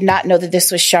serendipitous. I did not know that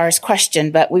this was Shar's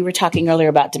question, but we were talking earlier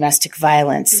about domestic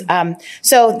violence.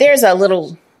 So there's a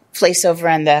little place over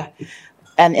in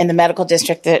the medical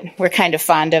district that we're kind of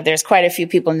fond of. There's quite a few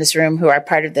people in this room who are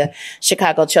part of the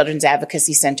Chicago Children's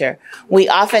Advocacy Center. We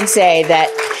often say that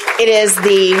it is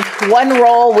the one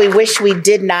role we wish we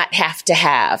did not have to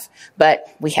have,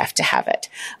 but we have to have it.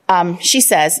 She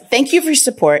says, thank you for your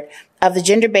support of the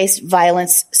gender-based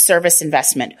violence service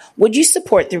investment. Would you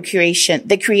support the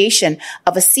creation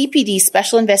of a CPD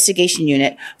special investigation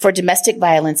unit for domestic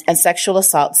violence and sexual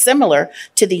assault similar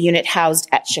to the unit housed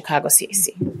at Chicago CAC?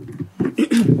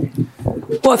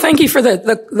 Well, thank you for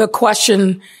the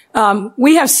question.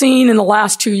 We have seen in the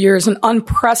last 2 years an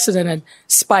unprecedented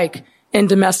spike in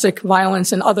domestic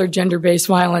violence and other gender-based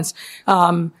violence.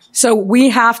 So we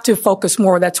have to focus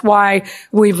more. That's why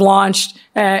we've launched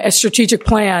a strategic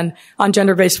plan on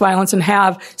gender-based violence and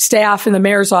have staff in the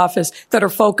mayor's office that are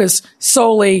focused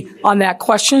solely on that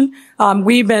question.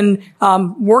 We've been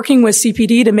working with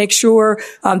CPD to make sure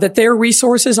that their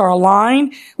resources are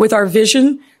aligned with our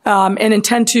vision, and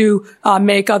intend to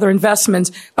make other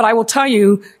investments. But I will tell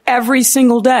you, every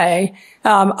single day,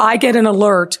 I get an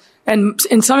alert, and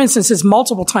in some instances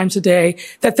multiple times a day,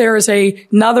 that there is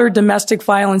another domestic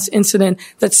violence incident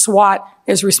that SWAT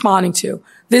is responding to.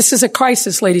 This is a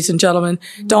crisis, ladies and gentlemen.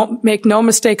 Don't make no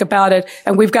mistake about it.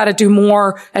 And we've got to do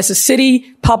more as a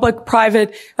city, public,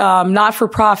 private,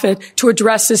 not-for-profit, to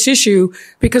address this issue,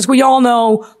 because we all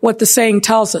know what the saying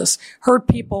tells us. Hurt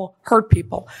people hurt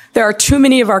people. There are too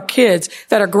many of our kids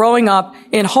that are growing up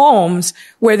in homes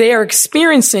where they are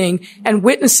experiencing and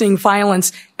witnessing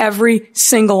violence every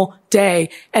single day.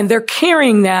 And they're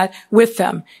carrying that with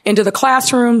them into the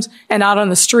classrooms and out on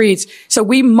the streets. So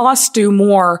we must do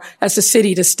more as a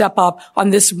city to step up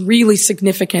on this really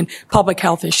significant public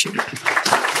health issue.